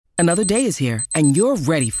Another day is here, and you're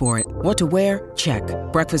ready for it. What to wear? Check.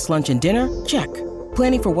 Breakfast, lunch, and dinner? Check.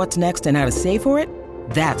 Planning for what's next and how to save for it?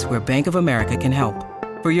 That's where Bank of America can help.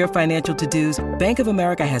 For your financial to-dos, Bank of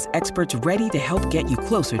America has experts ready to help get you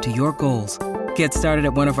closer to your goals. Get started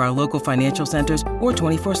at one of our local financial centers or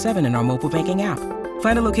 24/7 in our mobile banking app.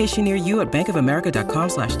 Find a location near you at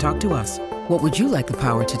bankofamerica.com/talktous. What would you like the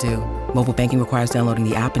power to do? Mobile banking requires downloading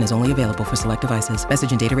the app and is only available for select devices.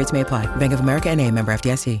 Message and data rates may apply. Bank of America N.A., member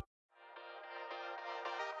FDIC.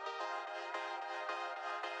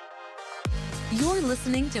 You're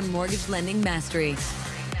listening to Mortgage Lending Mastery.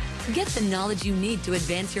 Get the knowledge you need to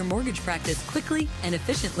advance your mortgage practice quickly and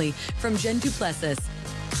efficiently from Jen Duplessis,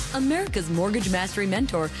 America's Mortgage Mastery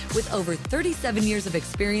mentor with over 37 years of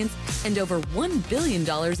experience and over $1 billion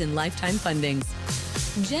in lifetime fundings.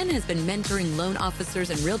 Jen has been mentoring loan officers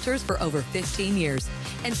and realtors for over 15 years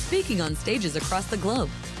and speaking on stages across the globe.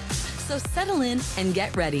 So settle in and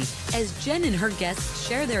get ready as Jen and her guests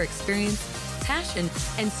share their experience, passion,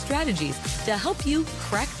 and strategies to help you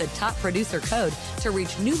crack the top producer code to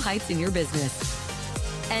reach new heights in your business.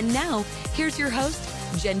 And now, here's your host,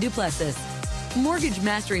 Jen Duplessis, Mortgage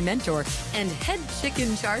Mastery Mentor and head chick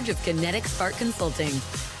in charge of Kinetic Spark Consulting.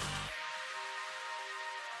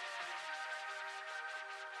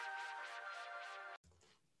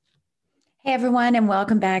 Hey everyone, and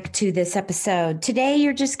welcome back to this episode. Today,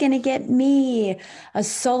 you're just going to get me, a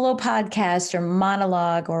solo podcast or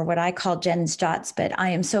monologue, or what I call Jen's Jots, but I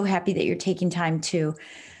am so happy that you're taking time to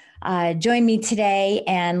join me today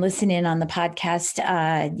and listen in on the podcast.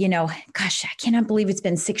 Gosh, I cannot believe it's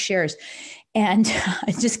been 6 years, and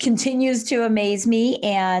it just continues to amaze me.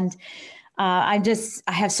 And I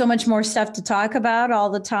have so much more stuff to talk about all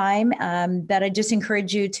the time that I just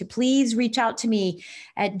encourage you to please reach out to me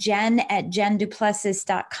at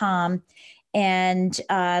jen@jenduplessis.com and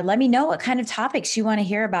let me know what kind of topics you want to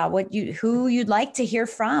hear about, who you'd like to hear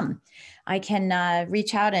from. I can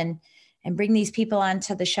reach out and bring these people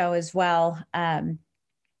onto the show as well.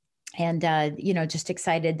 Just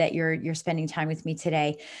excited that you're spending time with me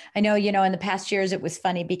today. I know, in the past years, it was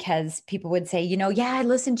funny because people would say, yeah, I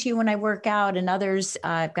listen to you when I work out. And others,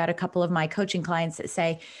 I've got a couple of my coaching clients that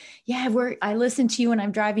say, yeah, I listen to you when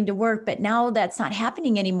I'm driving to work, but now that's not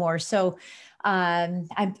happening anymore. So I'm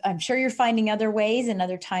sure you're finding other ways and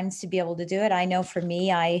other times to be able to do it. I know for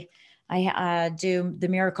me, I do the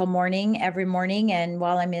Miracle Morning every morning. And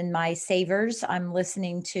while I'm in my savers, I'm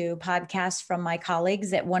listening to podcasts from my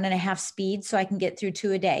colleagues at 1.5 speed so I can get through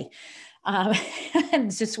 2 a day.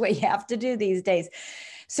 It's just what you have to do these days.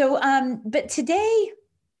 So, but today,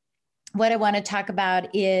 what I want to talk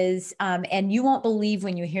about is, and you won't believe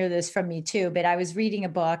when you hear this from me too, but I was reading a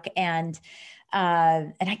book and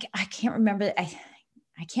I can't remember, I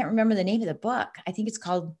can't remember the name of the book. I think it's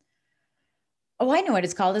called, I know what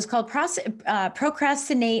it's called. It's called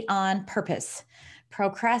Procrastinate on Purpose.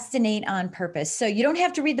 Procrastinate on Purpose. So you don't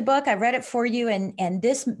have to read the book. I read it for you. And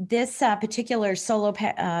this particular solo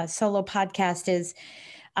podcast is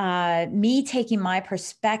me taking my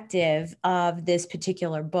perspective of this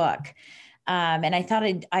particular book. And I thought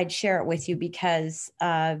I'd share it with you because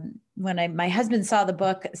when my husband saw the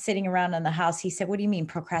book sitting around in the house, he said, "What do you mean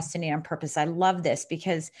procrastinate on purpose?" I love this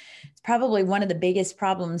because it's probably one of the biggest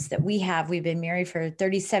problems that we have. We've been married for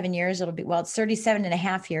 37 years. It's 37 and a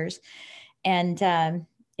half years. And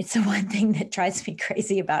it's the one thing that drives me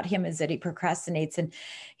crazy about him is that he procrastinates. And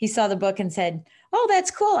he saw the book and said, "Oh, that's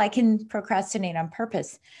cool. I can procrastinate on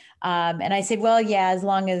purpose." And I said, "Well, yeah, as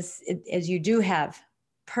long as you do have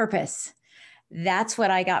purpose." That's what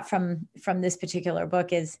I got from this particular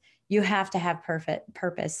book is you have to have perfect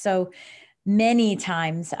purpose. So many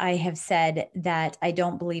times I have said that I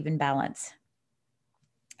don't believe in balance.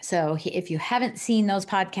 So if you haven't seen those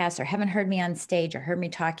podcasts or haven't heard me on stage or heard me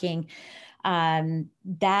talking,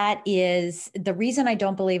 that is the reason I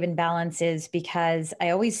don't believe in balance is because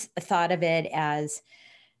I always thought of it as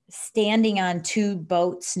standing on two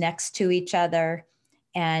boats next to each other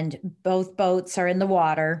and both boats are in the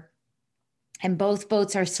water. And both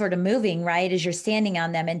boats are sort of moving, right, as you're standing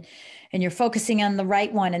on them. And you're focusing on the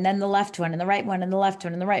right one and then the left one and the right one and the left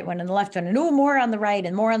one and the right one and the left one. And more on the right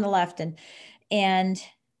and more on the left. And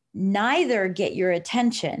neither get your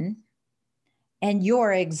attention and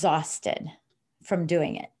you're exhausted from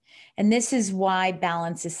doing it. And this is why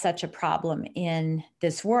balance is such a problem in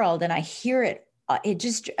this world. And I hear it.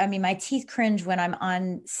 My teeth cringe when I'm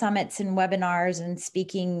on summits and webinars and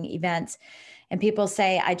speaking events and people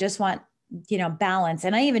say, I just want balance.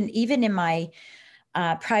 And I even in my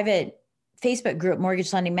private Facebook group,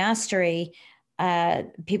 Mortgage Lending Mastery,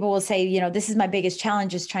 People will say, this is my biggest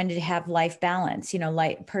challenge, is trying to have life balance,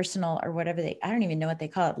 like personal or whatever I don't even know what they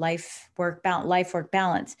call it. Life work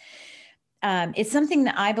balance. It's something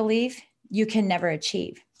that I believe you can never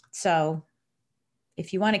achieve. So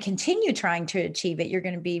if you want to continue trying to achieve it, you're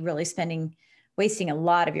going to be really wasting a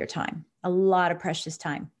lot of your time, a lot of precious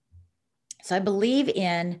time. So I believe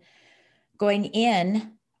in going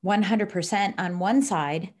in 100% on one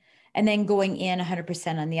side and then going in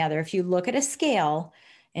 100% on the other. If you look at a scale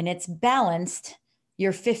and it's balanced,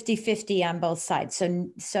 you're 50-50 on both sides.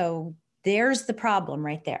 So there's the problem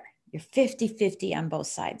right there. You're 50-50 on both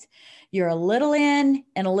sides. You're a little in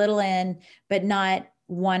and a little in, but not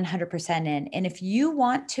 100% in. And if you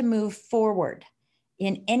want to move forward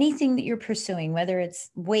in anything that you're pursuing, whether it's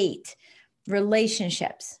weight,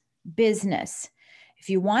 relationships, business, if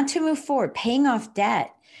you want to move forward, paying off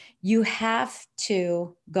debt, you have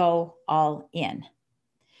to go all in.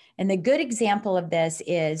 And the good example of this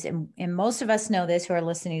is, and most of us know this who are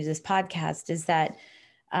listening to this podcast, is that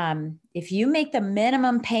if you make the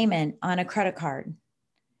minimum payment on a credit card,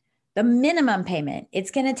 the minimum payment,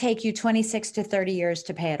 it's going to take you 26 to 30 years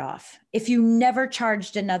to pay it off if you never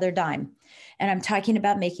charged another dime. And I'm talking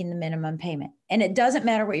about making the minimum payment. And it doesn't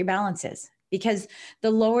matter what your balance is, because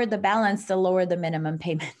the lower the balance, the lower the minimum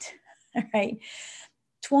payment, right?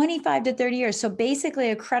 25 to 30 years. So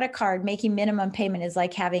basically a credit card making minimum payment is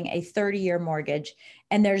like having a 30-year mortgage,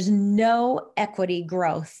 and there's no equity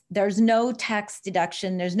growth. There's no tax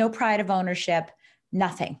deduction. There's no pride of ownership,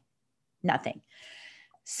 nothing.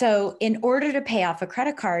 So in order to pay off a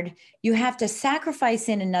credit card, you have to sacrifice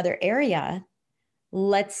in another area.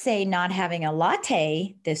 Let's say not having a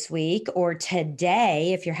latte this week or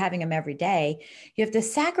today, if you're having them every day, you have to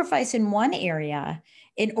sacrifice in one area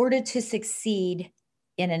in order to succeed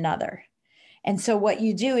in another. And so what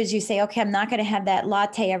you do is you say, okay, I'm not going to have that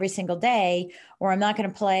latte every single day, or I'm not going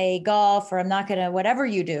to play golf, or I'm not going to, whatever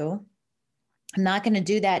you do, I'm not going to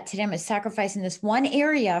do that today. I'm going to sacrifice in this one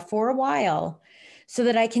area for a while so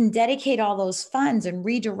that I can dedicate all those funds and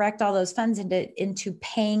redirect all those funds into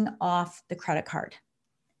paying off the credit card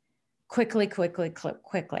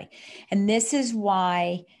quickly. And this is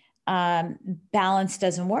why balance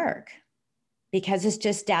doesn't work, because it's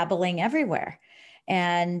just dabbling everywhere.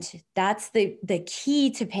 And that's the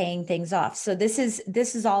key to paying things off. So this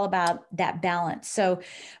is all about that balance. So,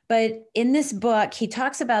 but in this book, he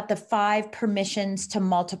talks about the 5 permissions to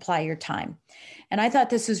multiply your time. And I thought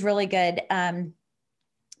this was really good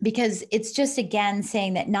because it's just, again,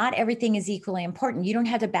 saying that not everything is equally important. You don't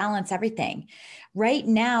have to balance everything. Right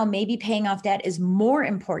now, maybe paying off debt is more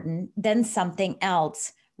important than something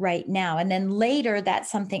else right now. And then later that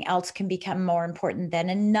something else can become more important than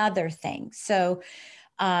another thing. So,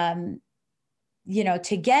 to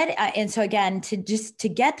get, and so again, to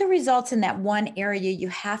get the results in that one area, you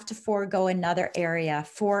have to forego another area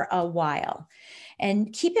for a while.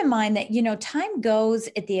 And keep in mind that, time goes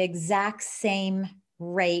at the exact same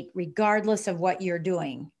rate, regardless of what you're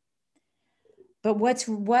doing. But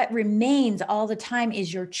what remains all the time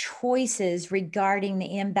is your choices regarding the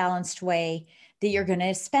imbalanced way that you're going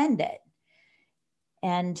to spend it.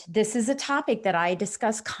 And this is a topic that I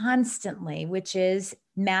discuss constantly, which is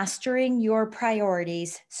mastering your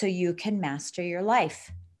priorities so you can master your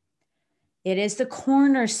life. It is the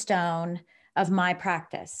cornerstone of my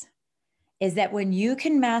practice, is that when you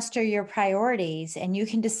can master your priorities and you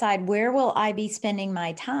can decide where will I be spending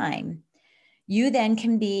my time, you then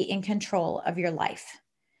can be in control of your life.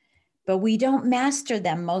 But we don't master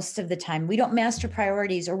them most of the time. We don't master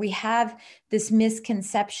priorities, or we have this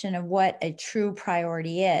misconception of what a true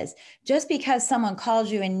priority is. Just because someone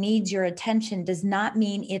calls you and needs your attention does not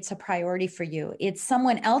mean it's a priority for you. It's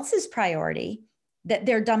someone else's priority that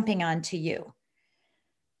they're dumping onto you.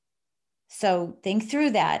 So think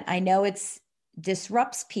through that. I know it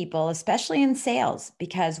disrupts people, especially in sales,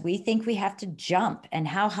 because we think we have to jump and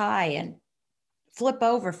how high and flip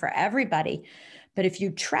over for everybody. But if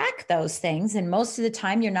you track those things, and most of the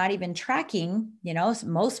time you're not even tracking,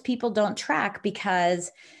 most people don't track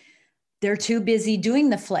because they're too busy doing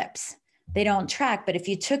the flips. They don't track. But if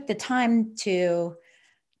you took the time to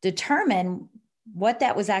determine what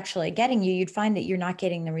that was actually getting you, you'd find that you're not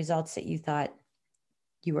getting the results that you thought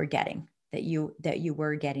you were getting, that you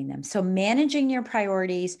were getting them. So managing your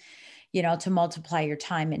priorities, to multiply your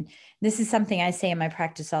time. And this is something I say in my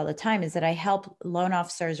practice all the time, is that I help loan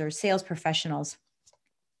officers or sales professionals,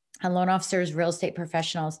 and loan officers, real estate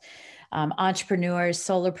professionals, entrepreneurs,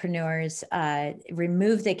 solopreneurs,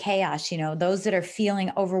 remove the chaos, those that are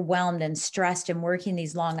feeling overwhelmed and stressed and working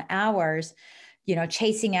these long hours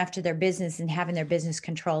chasing after their business and having their business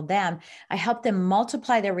control them. I help them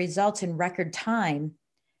multiply their results in record time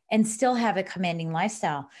and still have a commanding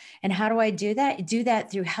lifestyle. And how do I do that? I do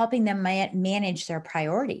that through helping them manage their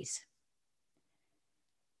priorities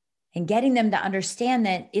and getting them to understand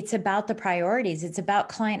that it's about the priorities. It's about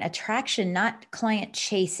client attraction, not client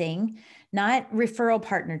chasing, not referral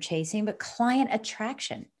partner chasing, but client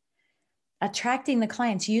attraction. Attracting the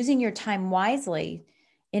clients, using your time wisely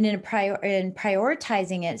in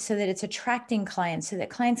prioritizing it so that it's attracting clients, so that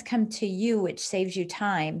clients come to you, which saves you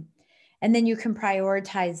time. And then you can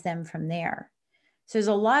prioritize them from there. So there's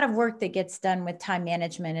a lot of work that gets done with time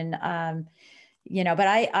management. And, but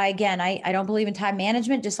I don't believe in time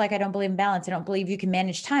management, just like I don't believe in balance. I don't believe you can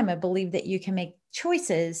manage time. I believe that you can make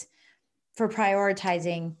choices for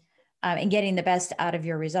prioritizing and getting the best out of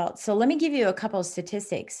your results. So let me give you a couple of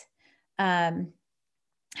statistics on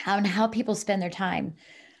how people spend their time.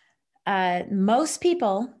 Most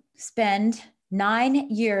people spend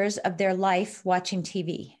 9 years of their life watching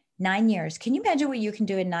TV. 9 years. Can you imagine what you can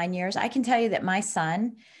do in 9 years? I can tell you that my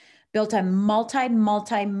son built a multi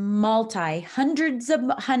hundreds of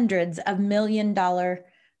 $1 million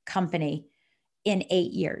company in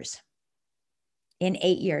 8 years. In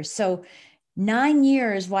 8 years. So 9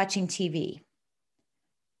 years watching TV,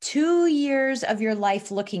 2 years of your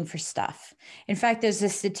life looking for stuff. In fact, there's a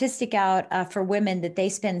statistic out for women that they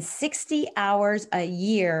spend 60 hours a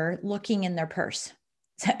year looking in their purse.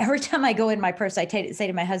 So every time I go in my purse, I say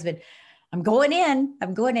to my husband, I'm going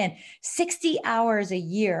in 60 hours a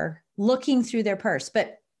year looking through their purse.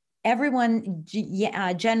 But everyone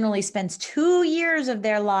generally spends 2 years of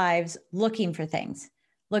their lives looking for things,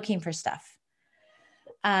 looking for stuff.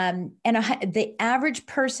 The average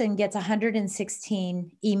person gets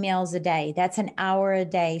 116 emails a day. That's an hour a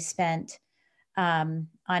day spent on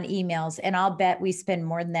emails. And I'll bet we spend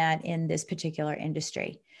more than that in this particular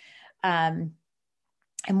industry.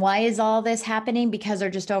 And why is all this happening? Because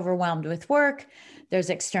they're just overwhelmed with work.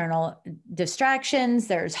 There's external distractions,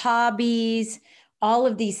 there's hobbies. All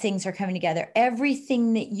of these things are coming together.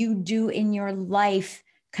 Everything that you do in your life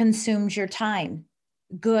consumes your time,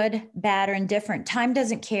 good, bad, or indifferent. Time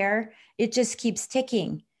doesn't care. It just keeps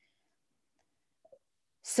ticking.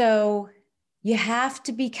 So you have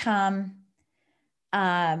to become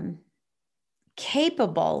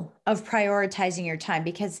capable of prioritizing your time,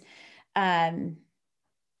 because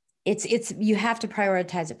you have to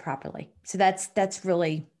prioritize it properly. So that's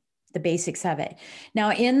really the basics of it.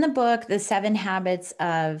 Now, in the book, The 7 Habits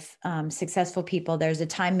of Successful People, there's a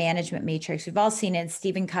time management matrix. We've all seen it,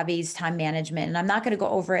 Stephen Covey's time management, and I'm not going to go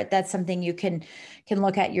over it. That's something you can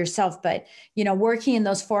look at yourself. But, working in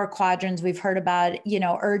those 4 quadrants, we've heard about,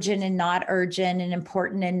 urgent and not urgent, and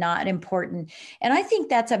important and not important. And I think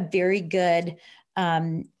that's a very good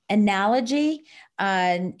analogy.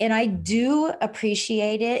 And I do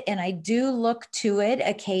appreciate it, and I do look to it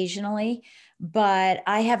occasionally. But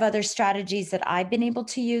I have other strategies that I've been able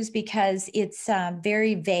to use because it's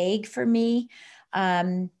very vague for me.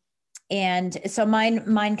 And so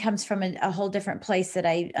mine comes from a whole different place that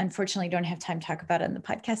I unfortunately don't have time to talk about on the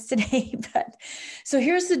podcast today. But so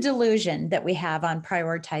here's the delusion that we have on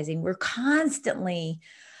prioritizing. We're constantly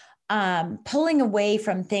pulling away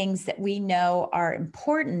from things that we know are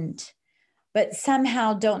important, but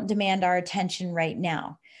somehow don't demand our attention right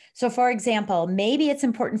now. So for example, maybe it's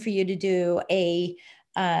important for you to do a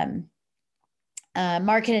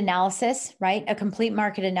market analysis, right? A complete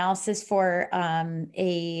market analysis for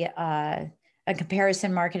a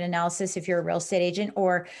comparison market analysis if you're a real estate agent,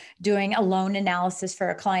 or doing a loan analysis for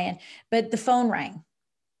a client, but the phone rang.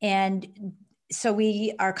 And so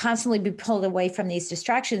we are constantly being pulled away from these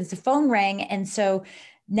distractions. The phone rang. And so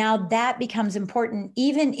now that becomes important,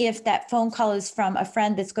 even if that phone call is from a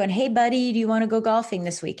friend that's going, hey, buddy, do you want to go golfing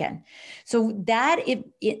this weekend? So that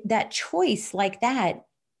that choice like that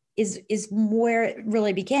is where it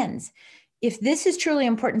really begins. If this is truly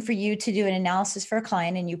important for you to do an analysis for a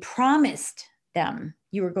client, and you promised them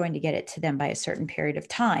you were going to get it to them by a certain period of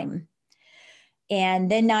time, and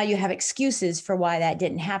then now you have excuses for why that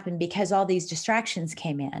didn't happen because all these distractions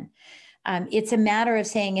came in. It's a matter of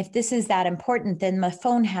saying, if this is that important, then my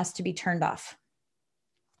phone has to be turned off.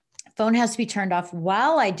 Phone has to be turned off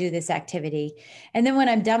while I do this activity. And then when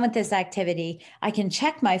I'm done with this activity, I can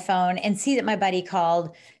check my phone and see that my buddy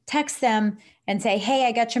called, text them and say, hey,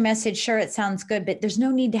 I got your message. Sure, it sounds good, but there's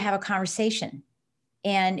no need to have a conversation.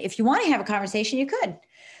 And if you want to have a conversation, you could,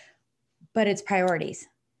 but it's priorities.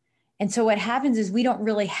 And so what happens is we don't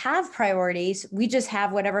really have priorities. We just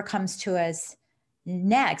have whatever comes to us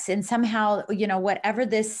next. And somehow, whatever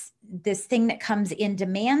this thing that comes in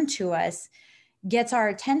demand to us gets our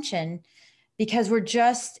attention because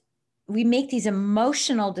we make these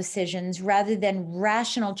emotional decisions rather than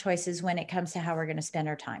rational choices when it comes to how we're going to spend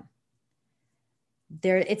our time.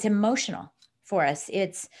 It's emotional for us.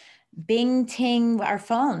 It's bing, ting, our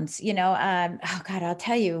phones, oh God, I'll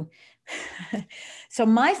tell you. So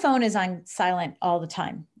my phone is on silent all the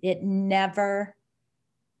time. It never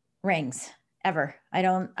rings ever.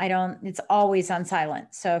 It's always on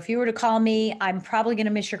silent. So if you were to call me, I'm probably going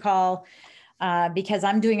to miss your call because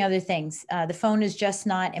I'm doing other things. The phone is just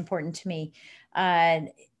not important to me.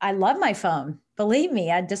 I love my phone. Believe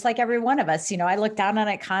me, just like every one of us, I look down on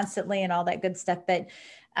it constantly and all that good stuff, but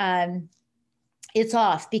it's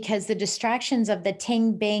off because the distractions of the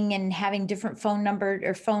ting bing and having different phone number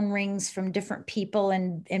or phone rings from different people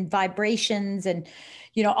and vibrations and,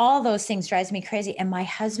 all those things drives me crazy. And my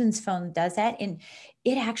husband's phone does that. And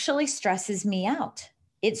it actually stresses me out.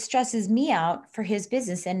 It stresses me out for his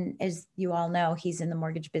business. And as you all know, he's in the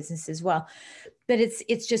mortgage business as well. But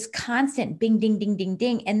it's just constant bing, ding, ding, ding,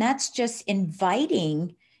 ding. And that's just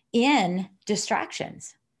inviting in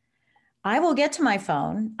distractions. I will get to my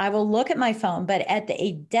phone. I will look at my phone, but at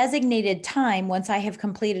a designated time, once I have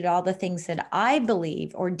completed all the things that I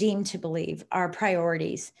believe or deem to believe are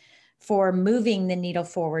priorities for moving the needle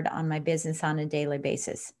forward on my business on a daily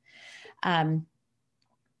basis.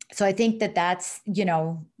 So I think that that's,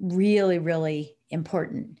 really, really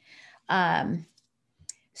important.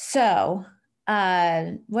 So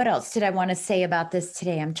what else did I want to say about this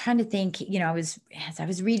today? I'm trying to think, as I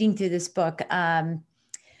was reading through this book,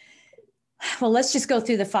 well, let's just go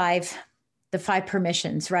through the five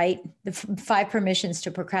permissions, right? The 5 permissions to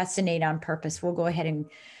procrastinate on purpose. We'll go ahead and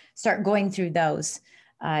start going through those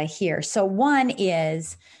here. So one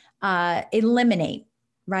is eliminate,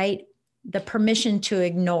 right? The permission to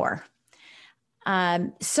ignore.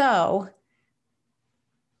 So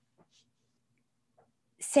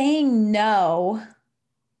saying no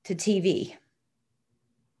to TV,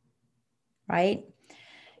 right?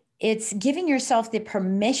 It's giving yourself the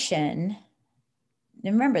permission.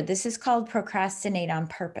 Remember, this is called procrastinate on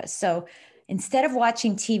purpose. So instead of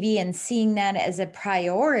watching TV and seeing that as a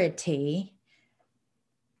priority,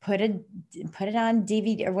 put it on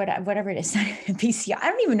DVD or whatever it is, PC. I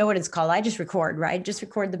don't even know what it's called. I just record, right? Just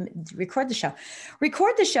record the show.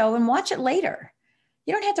 Record the show and watch it later.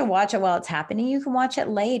 You don't have to watch it while it's happening. You can watch it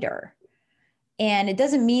later. And it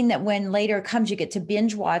doesn't mean that when later comes, you get to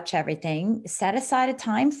binge watch everything. Set aside a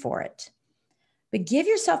time for it. But give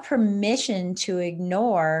yourself permission to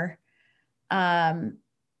ignore,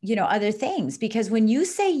 other things. Because when you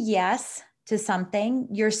say yes to something,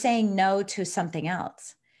 you're saying no to something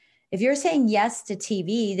else. If you're saying yes to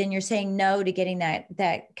TV, then you're saying no to getting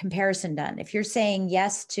that comparison done. If you're saying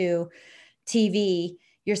yes to TV,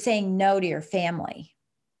 you're saying no to your family.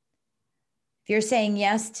 If you're saying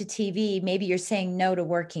yes to TV, maybe you're saying no to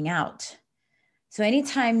working out. So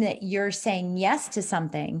anytime that you're saying yes to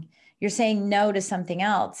something, you're saying no to something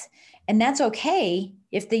else. And that's okay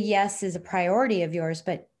if the yes is a priority of yours,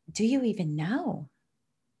 but do you even know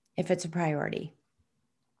if it's a priority?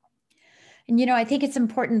 And, I think it's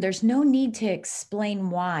important. There's no need to explain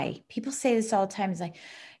why. People say this all the time. It's like,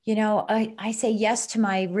 I say yes to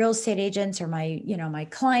my real estate agents or my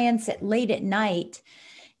clients late at night.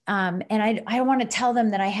 And I want to tell them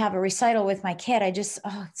that I have a recital with my kid.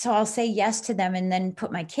 So I'll say yes to them and then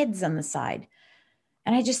put my kids on the side.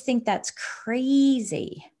 And I just think that's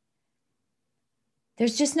crazy.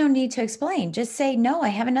 There's just no need to explain. Just say, no, I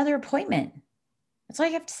have another appointment. That's all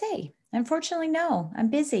you have to say. Unfortunately, no, I'm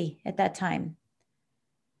busy at that time.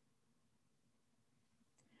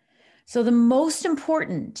 So the most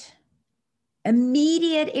important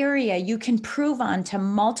immediate area you can prove on to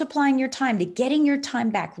multiplying your time, to getting your time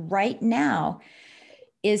back right now,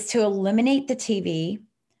 is to eliminate the TV,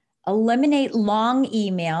 eliminate long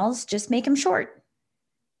emails, just make them short.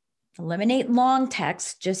 Eliminate long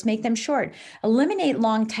texts, just make them short. Eliminate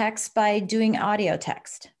long texts by doing audio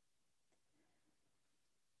text.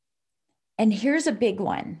 And here's a big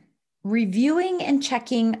one. Reviewing and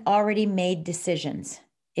checking already made decisions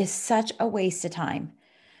is such a waste of time.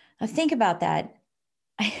 Now think about that.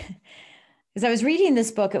 As I was reading this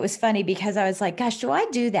book, it was funny because I was like, gosh, do I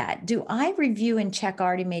do that? Do I review and check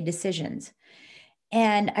already made decisions?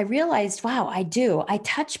 And I realized, wow, I do. I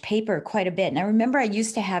touch paper quite a bit. And I remember I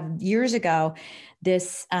used to have years ago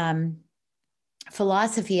this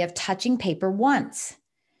philosophy of touching paper once.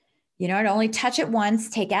 I'd only touch it once,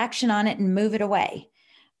 take action on it, and move it away.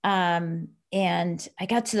 And I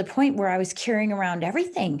got to the point where I was carrying around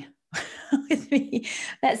everything. with me,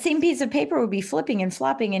 that same piece of paper would be flipping and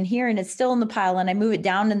flopping in here, and it's still in the pile. And I move it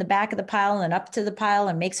down in the back of the pile and up to the pile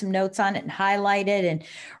and make some notes on it and highlight it and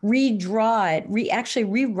redraw it, actually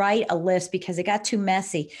rewrite a list because it got too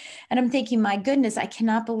messy. And I'm thinking, my goodness, I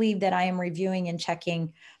cannot believe that I am reviewing and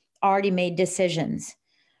checking already made decisions.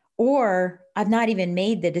 Or I've not even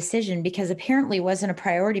made the decision because apparently it wasn't a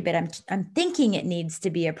priority, but I'm thinking it needs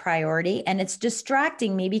to be a priority, and it's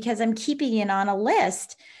distracting me because I'm keeping it on a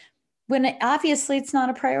list when obviously it's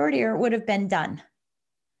not a priority or it would have been done.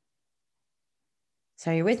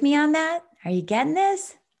 So are you with me on that? Are you getting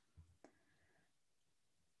this?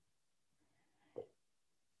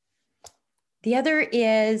 The other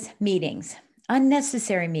is meetings,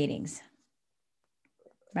 unnecessary meetings.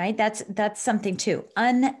 Right? That's something too.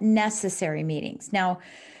 Unnecessary meetings. Now,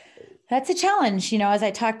 that's a challenge, as I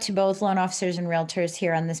talk to both loan officers and realtors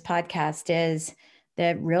here on this podcast, is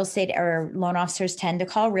that real estate or loan officers tend to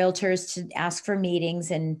call realtors to ask for meetings,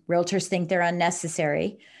 and realtors think they're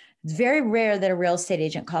unnecessary. It's very rare that a real estate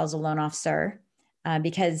agent calls a loan officer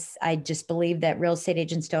because I just believe that real estate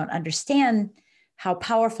agents don't understand how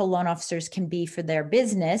powerful loan officers can be for their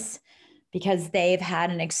business, because they've had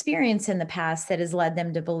an experience in the past that has led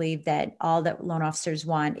them to believe that all that loan officers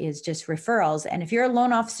want is just referrals. And if you're a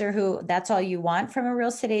loan officer who that's all you want from a real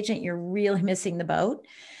estate agent, you're really missing the boat.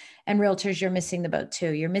 And realtors, you're missing the boat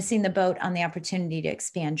too. You're missing the boat on the opportunity to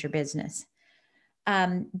expand your business.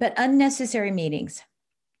 But unnecessary meetings.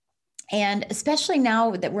 And especially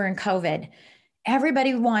now that we're in COVID,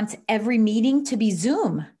 everybody wants every meeting to be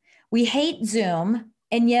Zoom. We hate Zoom.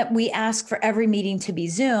 And yet we ask for every meeting to be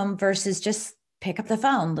Zoom versus just pick up the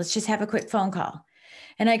phone. Let's just have a quick phone call.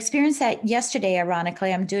 And I experienced that yesterday.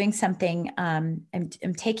 Ironically, I'm doing something. I'm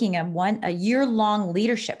taking a year-long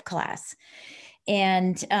leadership class,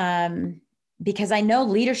 and because I know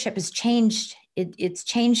leadership has changed. It's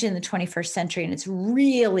changed in the 21st century, and it's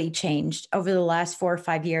really changed over the last 4 or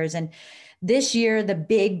 5 years. And this year, the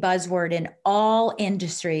big buzzword in all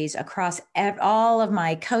industries across all of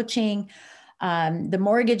my coaching, the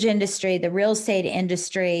mortgage industry, the real estate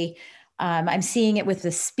industry. I'm seeing it with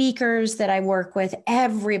the speakers that I work with.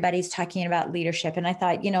 Everybody's talking about leadership. And I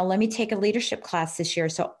thought, let me take a leadership class this year.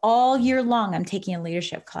 So all year long, I'm taking a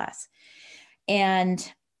leadership class.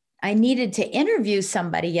 And I needed to interview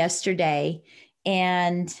somebody yesterday.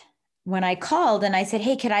 And when I called and I said,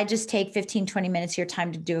 hey, could I just take 15, 20 minutes of your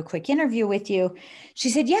time to do a quick interview with you? She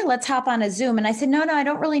said, yeah, let's hop on a Zoom. And I said, no, I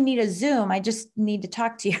don't really need a Zoom. I just need to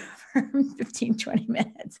talk to you for 15, 20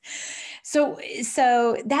 minutes. So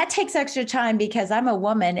that takes extra time because I'm a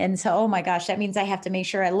woman. And so, oh my gosh, that means I have to make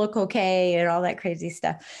sure I look okay and all that crazy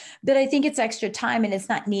stuff. But I think it's extra time and it's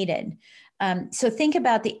not needed. So think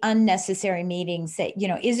about the unnecessary meetings that,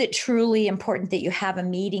 is it truly important that you have a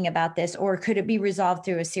meeting about this, or could it be resolved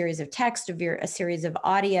through a series of text, a series of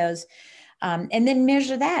audios? And then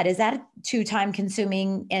measure that. Is that too time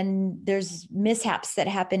consuming? And there's mishaps that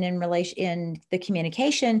happen in the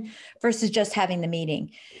communication versus just having the meeting.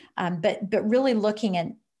 But really looking at,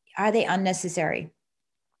 are they unnecessary?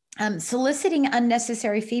 Soliciting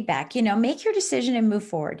unnecessary feedback, make your decision and move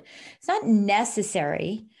forward. It's not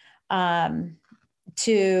necessary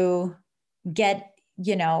to get,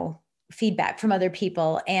 feedback from other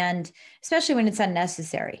people. And especially when it's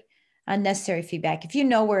unnecessary feedback. If you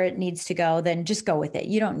know where it needs to go, then just go with it.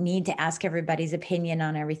 You don't need to ask everybody's opinion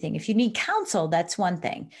on everything. If you need counsel, that's one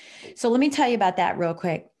thing. So let me tell you about that real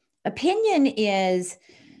quick. Opinion is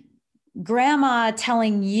grandma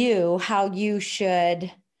telling you how you should,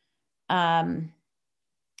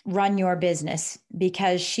 run your business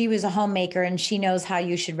because she was a homemaker and she knows how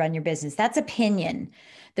you should run your business. That's opinion.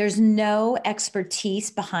 There's no expertise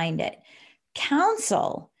behind it.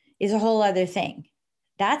 Counsel is a whole other thing.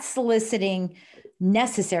 That's soliciting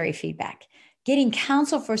necessary feedback. Getting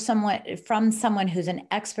counsel from someone who's an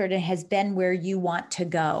expert and has been where you want to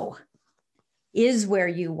go, is where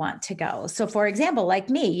you want to go. So for example, like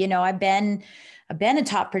me, I've been a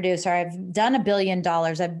top producer. I've done $1 billion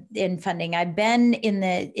in funding. I've been in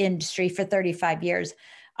the industry for 35 years.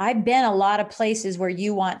 I've been a lot of places where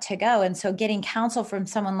you want to go. And so getting counsel from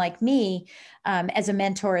someone like me as a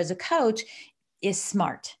mentor, as a coach, is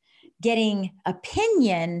smart. Getting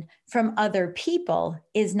opinion from other people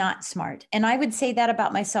is not smart. And I would say that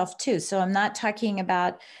about myself too. So I'm not talking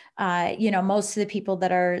about most of the people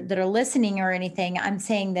that are listening or anything. I'm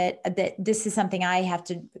saying that this is something I have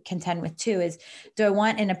to contend with too, is do I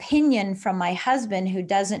want an opinion from my husband who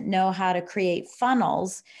doesn't know how to create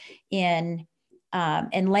funnels in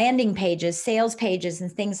landing pages, sales pages,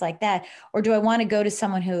 and things like that? Or do I want to go to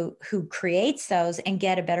someone who creates those and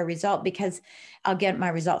get a better result because I'll get my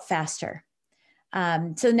result faster?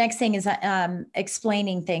 So the next thing is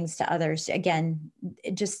explaining things to others. Again,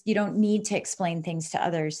 you don't need to explain things to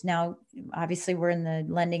others. Now, obviously, we're in the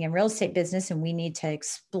lending and real estate business, and we need to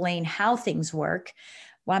explain how things work.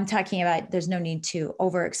 Well, I'm talking about there's no need to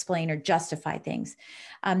over-explain or justify things.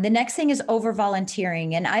 The next thing is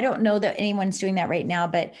over-volunteering. And I don't know that anyone's doing that right now,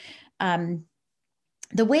 but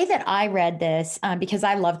the way that I read this, because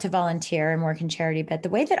I love to volunteer and work in charity, but the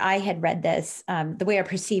way that I had read this, the way I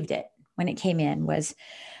perceived it when it came in was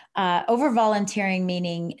over-volunteering,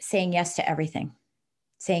 meaning saying yes to everything.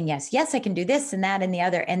 Saying yes, I can do this and that and the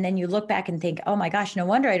other. And then you look back and think, oh my gosh, no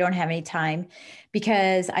wonder I don't have any time,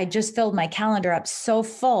 because I just filled my calendar up so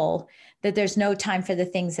full that there's no time for the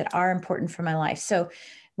things that are important for my life. So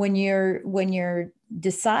when you're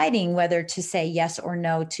deciding whether to say yes or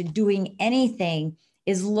no to doing anything,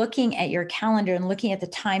 is looking at your calendar and looking at the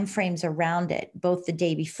time frames around it, both the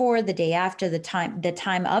day before, the day after, the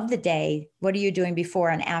time of the day. What are you doing before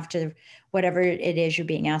and after whatever it is you're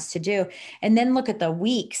being asked to do? And then look at the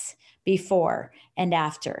weeks before and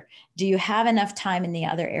after. Do you have enough time in the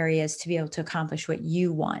other areas to be able to accomplish what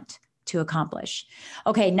you want to accomplish?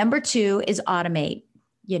 Okay, number 2 is automate.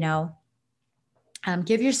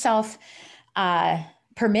 Give yourself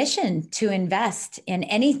permission to invest in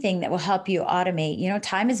anything that will help you automate.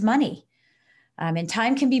 Time is money, and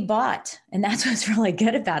time can be bought. And that's what's really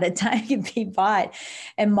good about it. Time can be bought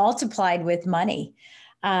and multiplied with money.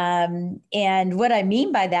 And what I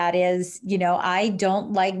mean by that is, I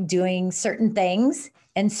don't like doing certain things.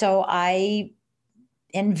 And so I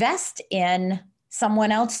invest in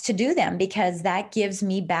someone else to do them, because that gives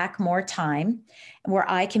me back more time where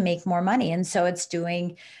I can make more money. And so it's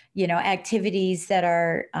doing activities that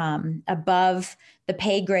are above the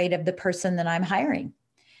pay grade of the person that I'm hiring.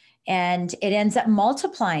 And it ends up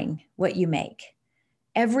multiplying what you make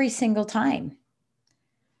every single time.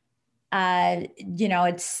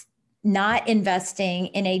 It's not investing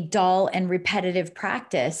in a dull and repetitive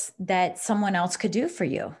practice that someone else could do for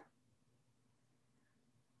you.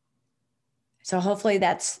 So hopefully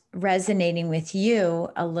that's resonating with you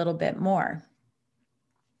a little bit more.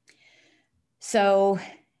 So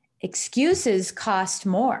excuses cost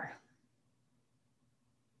more.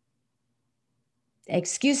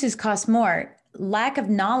 Excuses cost more. Lack of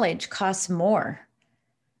knowledge costs more.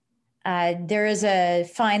 There is a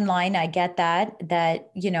fine line. I get that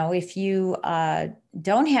if you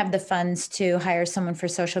don't have the funds to hire someone for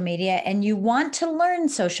social media and you want to learn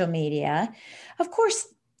social media, of course,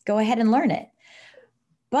 go ahead and learn it.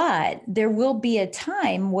 But there will be a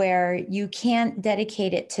time where you can't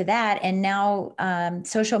dedicate it to that. And now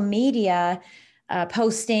social media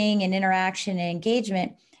posting and interaction and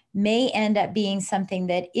engagement may end up being something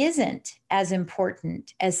that isn't as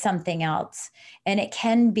important as something else. And it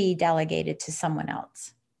can be delegated to someone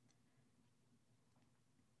else.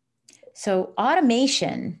 So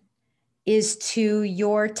automation is to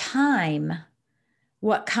your time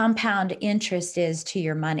what compound interest is to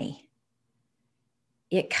your money.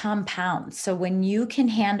 It compounds. So when you can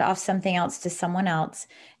hand off something else to someone else,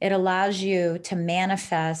 it allows you to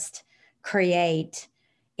manifest, create,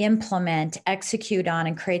 implement, execute on,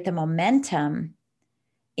 and create the momentum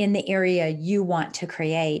in the area you want to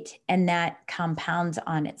create. And that compounds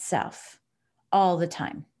on itself all the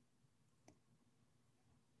time.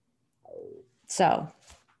 So,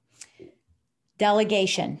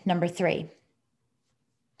 delegation, number 3.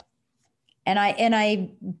 And I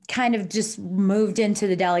kind of just moved into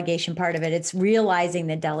the delegation part of it. It's realizing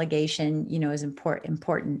that delegation, is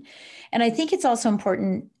important. And I think it's also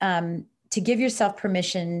important to give yourself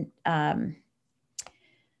permission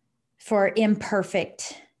for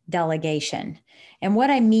imperfect delegation. And what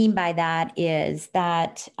I mean by that is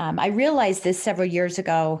that I realized this several years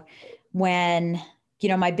ago when,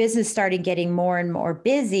 my business started getting more and more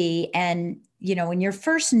busy. And when you're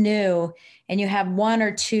first new and you have 1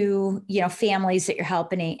 or 2, families that you're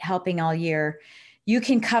helping all year, you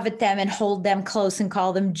can covet them and hold them close and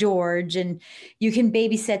call them George, and you can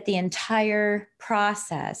babysit the entire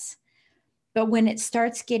process. But when it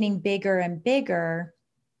starts getting bigger and bigger,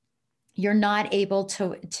 you're not able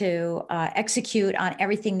to execute on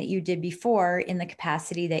everything that you did before in the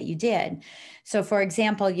capacity that you did. So for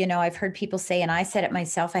example, I've heard people say, and I said it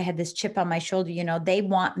myself, I had this chip on my shoulder, they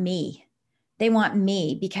want me. They want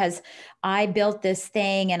me because I built this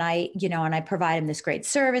thing and I provide them this great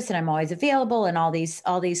service and I'm always available and all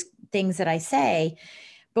these things that I say.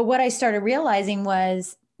 But what I started realizing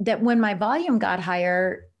was that when my volume got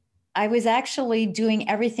higher, I was actually doing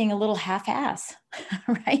everything a little half-ass,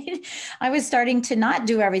 right? I was starting to not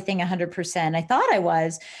do everything 100%. I thought I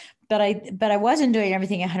was, but I wasn't doing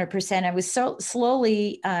everything 100%. I was so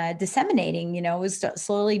slowly disseminating, it was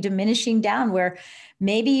slowly diminishing down where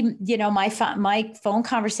maybe, my phone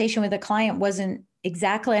conversation with a client wasn't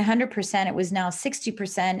exactly 100%. It was now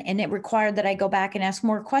 60%. And it required that I go back and ask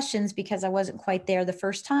more questions because I wasn't quite there the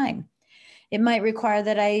first time. It might require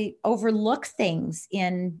that I overlook things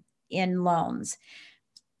in loans.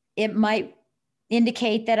 It might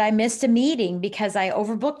indicate that I missed a meeting because I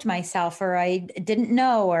overbooked myself or I didn't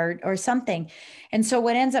know or something. And so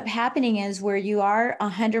what ends up happening is where you are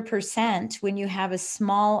 100%, when you have a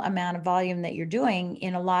small amount of volume that you're doing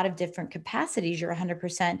in a lot of different capacities, you're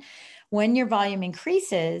 100%. When your volume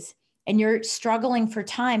increases and you're struggling for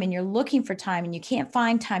time and you're looking for time and you can't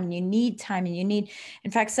find time and you need time and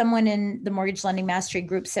in fact, someone in the Mortgage Lending Mastery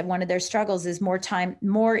group said one of their struggles is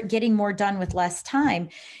getting more done with less time.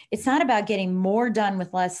 It's not about getting more done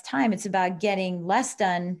with less time. It's about getting less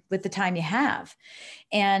done with the time you have.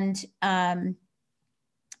 And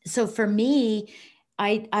so for me,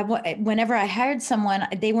 whenever I hired someone,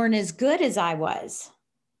 they weren't as good as I was.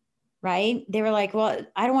 Right? They were like, well,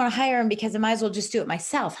 I don't want to hire them because I might as well just do it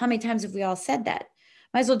myself. How many times have we all said that?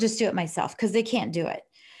 Might as well just do it myself because they can't do it.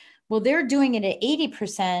 Well, they're doing it at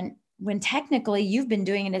 80% when technically you've been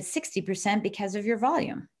doing it at 60% because of your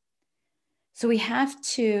volume. So we have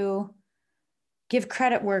to give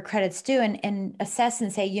credit where credit's due and assess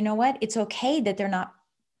and say, you know what? It's okay that they're not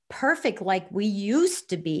perfect like we used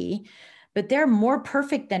to be, but they're more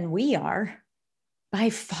perfect than we are by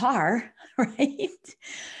far, right?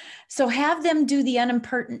 So have them do the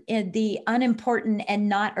unimportant and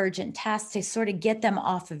not urgent tasks to sort of get them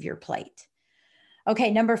off of your plate. Okay,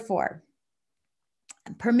 number 4,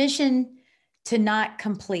 permission to not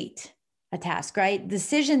complete a task, right?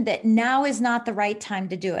 Decision that now is not the right time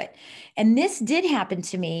to do it. And this did happen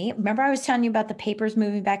to me. Remember I was telling you about the papers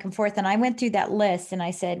moving back and forth, and I went through that list and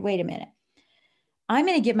I said, wait a minute. I'm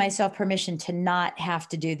going to give myself permission to not have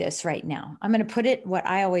to do this right now. I'm going to put it what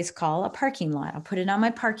I always call a parking lot. I'll put it on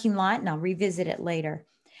my parking lot and I'll revisit it later.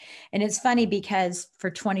 And it's funny because for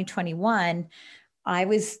 2021, I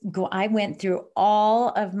went through all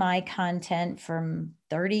of my content from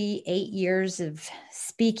 38 years of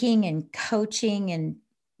speaking and coaching and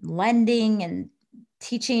lending and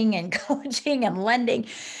teaching and coaching and lending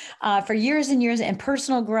for years and years, and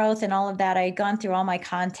personal growth and all of that. I had gone through all my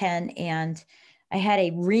content and I had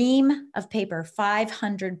a ream of paper,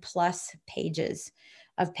 500 plus pages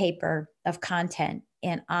of paper of content.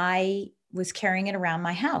 And I was carrying it around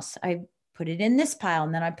my house. I put it in this pile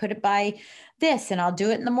and then I put it by this and I'll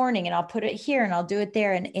do it in the morning and I'll put it here and I'll do it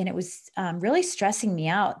there. And it was really stressing me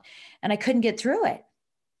out and I couldn't get through it.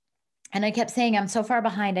 And I kept saying, I'm so far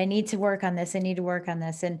behind. I need to work on this. I need to work on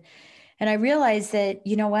this. And I realized that,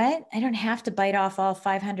 you know what? I don't have to bite off all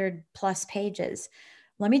 500 plus pages.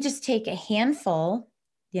 Let me just take a handful,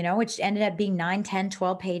 which ended up being 9, 10,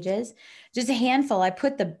 12 pages, just a handful. I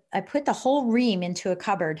put the whole ream into a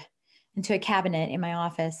cupboard, into a cabinet in my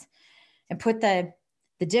office and put the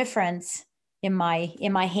difference in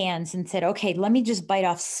my hands and said, okay, let me just bite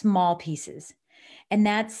off small pieces. And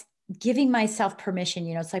that's giving myself permission.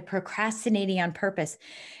 It's like procrastinating on purpose.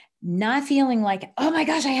 Not feeling like, oh my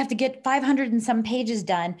gosh, I have to get 500 and some pages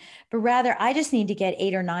done, but rather I just need to get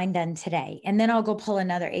 8 or 9 done today. And then I'll go pull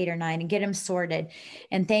another 8 or 9 and get them sorted.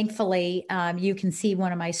 And thankfully, you can see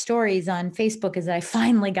one of my stories on Facebook is that I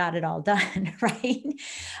finally got it all done, right?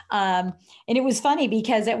 And it was funny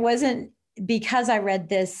because it wasn't because I read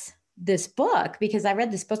this book, because I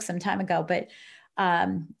read this book some time ago, but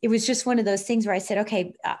it was just one of those things where I said,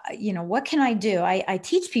 okay, what can I do? I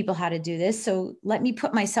teach people how to do this. So let me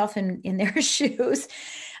put myself in their shoes.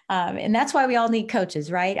 And that's why we all need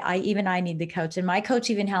coaches, right? I need the coach, and my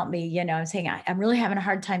coach even helped me, I'm saying, I'm really having a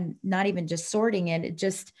hard time, not even just sorting it. It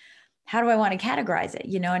just, how do I want to categorize it?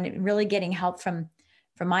 And really getting help from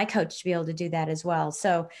my coach to be able to do that as well.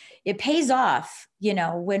 So it pays off,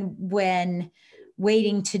 when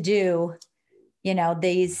waiting to do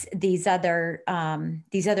these other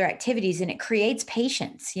activities, and it creates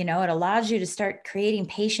patience. It allows you to start creating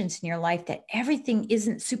patience in your life, that everything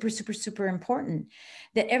isn't super, super, super important,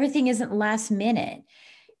 that everything isn't last minute.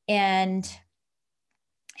 And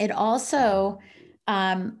it also,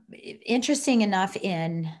 interesting enough,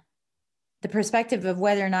 in the perspective of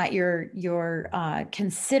whether or not you're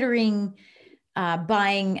considering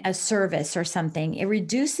buying a service or something, it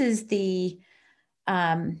reduces the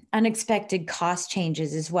unexpected cost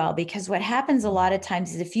changes as well. Because what happens a lot of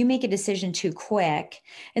times is if you make a decision too quick,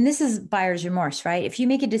 and this is buyer's remorse, right? If you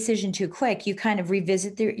make a decision too quick, you kind of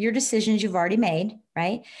revisit your decisions you've already made,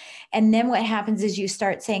 right? And then what happens is you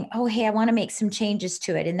start saying, oh, hey, I want to make some changes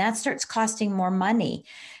to it. And that starts costing more money.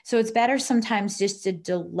 So it's better sometimes just to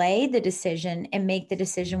delay the decision and make the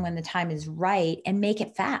decision when the time is right, and make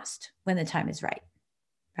it fast when the time is right,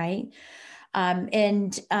 right?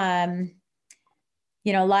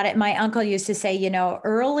 A lot of my uncle used to say,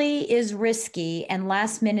 early is risky and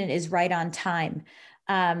last minute is right on time.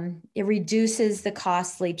 It reduces the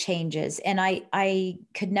costly changes. And I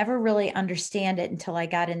could never really understand it until I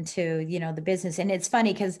got into, the business. And it's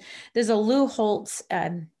funny because there's a Lou Holtz,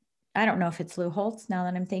 I don't know if it's Lou Holtz now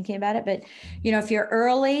that I'm thinking about it, but, if you're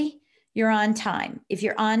early, you're on time. If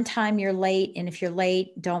you're on time, you're late. And if you're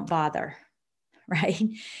late, don't bother. Right.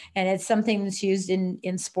 And it's something that's used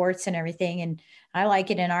in sports and everything. And I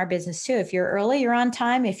like it in our business too. If you're early, you're on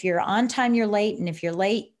time. If you're on time, you're late. And if you're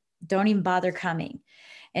late, don't even bother coming.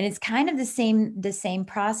 And it's kind of the same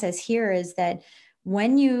process here, is that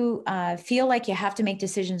when you feel like you have to make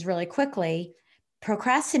decisions really quickly,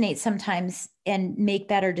 procrastinate sometimes and make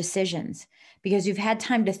better decisions, because you've had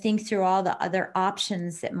time to think through all the other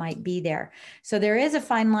options that might be there. So there is a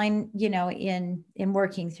fine line, in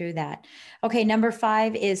working through that. Okay, number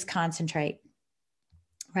 5 is concentrate,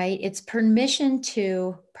 right? It's permission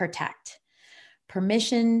to protect.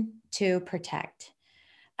 Permission to protect.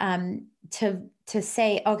 To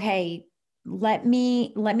say, okay, let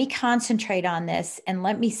me concentrate on this and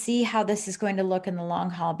let me see how this is going to look in the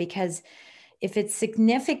long haul, because if it's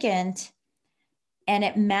significant and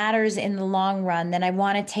it matters in the long run, then I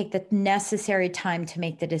want to take the necessary time to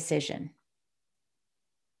make the decision.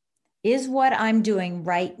 Is what I'm doing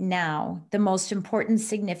right now the most important,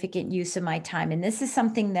 significant use of my time? And this is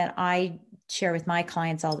something that I share with my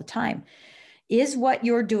clients all the time. Is what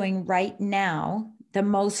you're doing right now the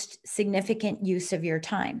most significant use of your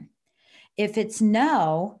time? If it's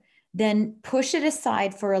no, then push it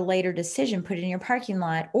aside for a later decision, put it in your parking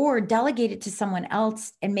lot, or delegate it to someone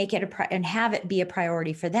else and make it and have it be a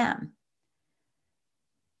priority for them.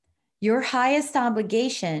 Your highest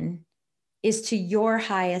obligation is to your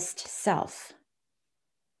highest self.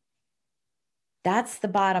 That's the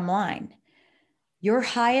bottom line. Your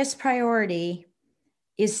highest priority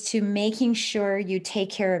is to making sure you take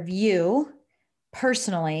care of you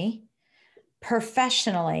personally,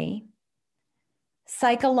 professionally,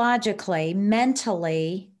 psychologically,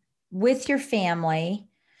 mentally, with your family,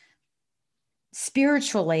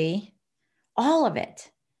 spiritually, all of it.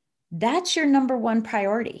 That's your number one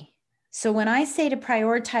priority. So when I say to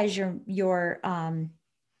prioritize your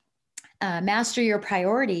master your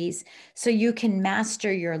priorities so you can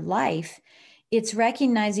master your life, it's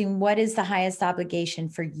recognizing what is the highest obligation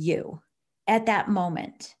for you at that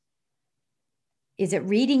moment. Is it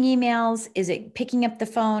reading emails? Is it picking up the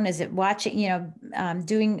phone? Is it watching,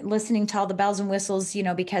 listening to all the bells and whistles,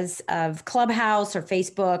 because of Clubhouse or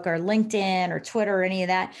Facebook or LinkedIn or Twitter or any of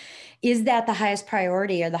that? Is that the highest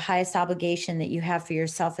priority or the highest obligation that you have for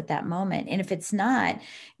yourself at that moment? And if it's not,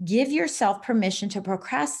 give yourself permission to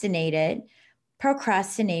procrastinate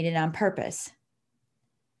it on purpose,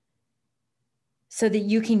 so that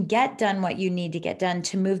you can get done what you need to get done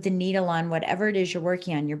to move the needle on whatever it is you're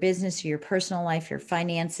working on, your business, or your personal life, your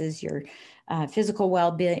finances, your physical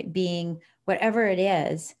well-being, whatever it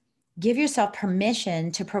is. Give yourself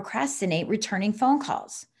permission to procrastinate returning phone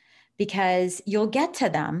calls, because you'll get to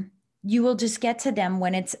them. You will just get to them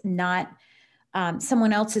when it's not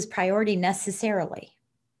someone else's priority necessarily.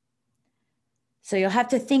 So you'll have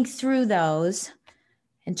to think through those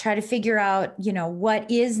and try to figure out,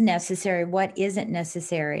 what is necessary, what isn't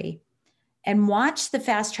necessary, and watch the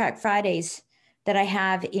Fast Track Fridays that I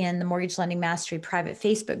have in the Mortgage Lending Mastery private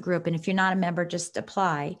Facebook group. And if you're not a member, just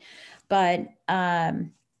apply. But,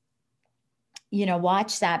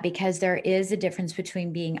 watch that, because there is a difference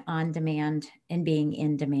between being on demand and being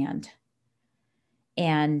in demand.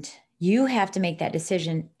 And you have to make that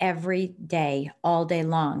decision every day, all day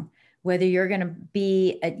long. Whether you're going to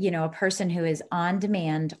be a person who is on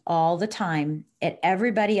demand all the time at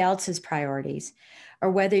everybody else's priorities, or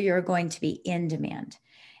whether you're going to be in demand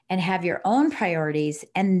and have your own priorities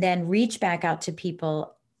and then reach back out to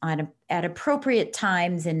people at appropriate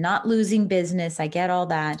times and not losing business. I get all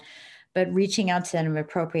that, but reaching out to them at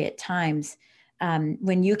appropriate times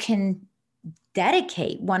when you can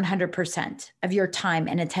dedicate 100% of your time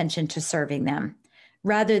and attention to serving them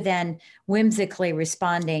rather than whimsically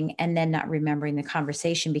responding and then not remembering the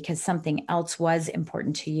conversation because something else was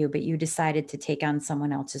important to you, but you decided to take on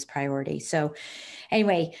someone else's priority. So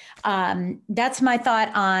anyway, that's my thought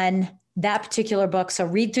on that particular book. So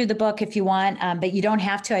read through the book if you want, but you don't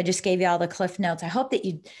have to. I just gave you all the cliff notes. I hope that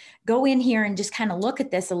you go in here and just kind of look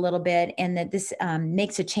at this a little bit and that this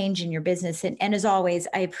makes a change in your business. And as always,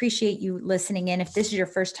 I appreciate you listening in. If this is your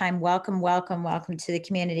first time, welcome to the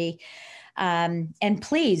community. And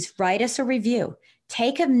please write us a review.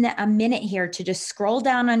 Take a minute here to just scroll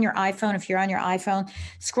down on your iPhone. If you're on your iPhone,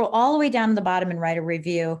 scroll all the way down to the bottom and write a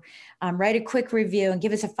review. Write a quick review and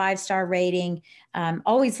give us a 5-star rating.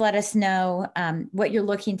 Always let us know what you're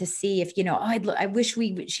looking to see. If you know, I wish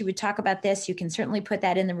she would talk about this. You can certainly put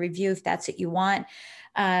that in the review if that's what you want.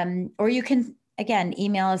 Or you can, again,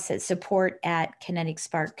 email us at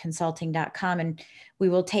support@kineticsparkconsulting.com, and we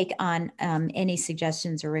will take on any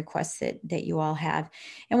suggestions or requests that you all have.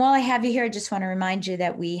 And while I have you here, I just want to remind you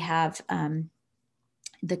that we have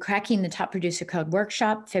the Cracking the Top Producer Code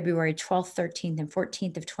workshop, February 12th, 13th, and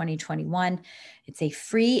 14th of 2021. It's a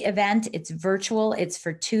free event. It's virtual. It's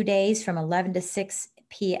for 2 days from 11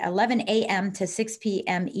 a.m. to 6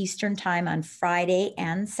 p.m. Eastern time on Friday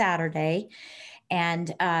and Saturday.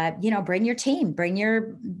 And, bring your team, bring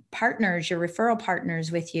your partners, your referral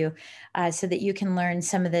partners with you so that you can learn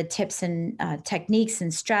some of the tips and techniques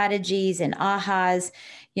and strategies and ahas,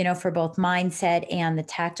 for both mindset and the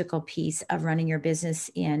tactical piece of running your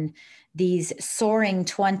business in these soaring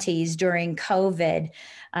 20s during COVID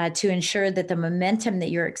to ensure that the momentum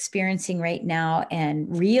that you're experiencing right now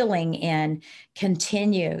and reeling in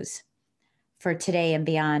continues for today and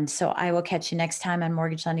beyond. So I will catch you next time on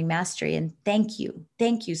Mortgage Lending Mastery. And thank you.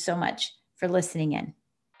 Thank you so much for listening in.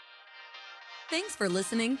 Thanks for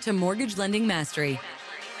listening to Mortgage Lending Mastery.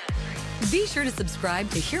 Be sure to subscribe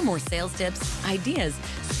to hear more sales tips, ideas,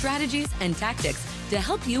 strategies, and tactics to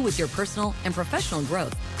help you with your personal and professional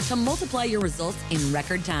growth to multiply your results in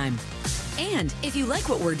record time. And if you like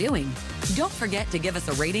what we're doing, don't forget to give us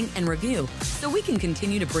a rating and review so we can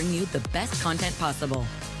continue to bring you the best content possible.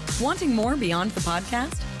 Wanting more beyond the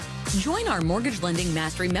podcast? Join our Mortgage Lending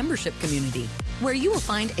Mastery membership community, where you will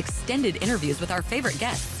find extended interviews with our favorite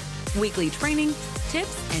guests, weekly training,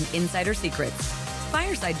 tips, and insider secrets,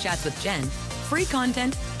 fireside chats with Jen, free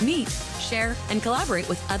content, meet, share, and collaborate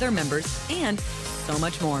with other members, and so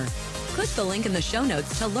much more. Click the link in the show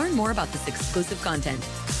notes to learn more about this exclusive content.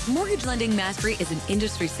 Mortgage Lending Mastery is an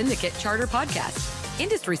Industry Syndicate charter podcast.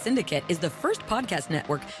 Industry Syndicate is the first podcast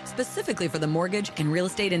network specifically for the mortgage and real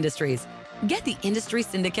estate industries. Get the Industry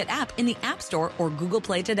Syndicate app in the App Store or Google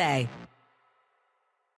Play today.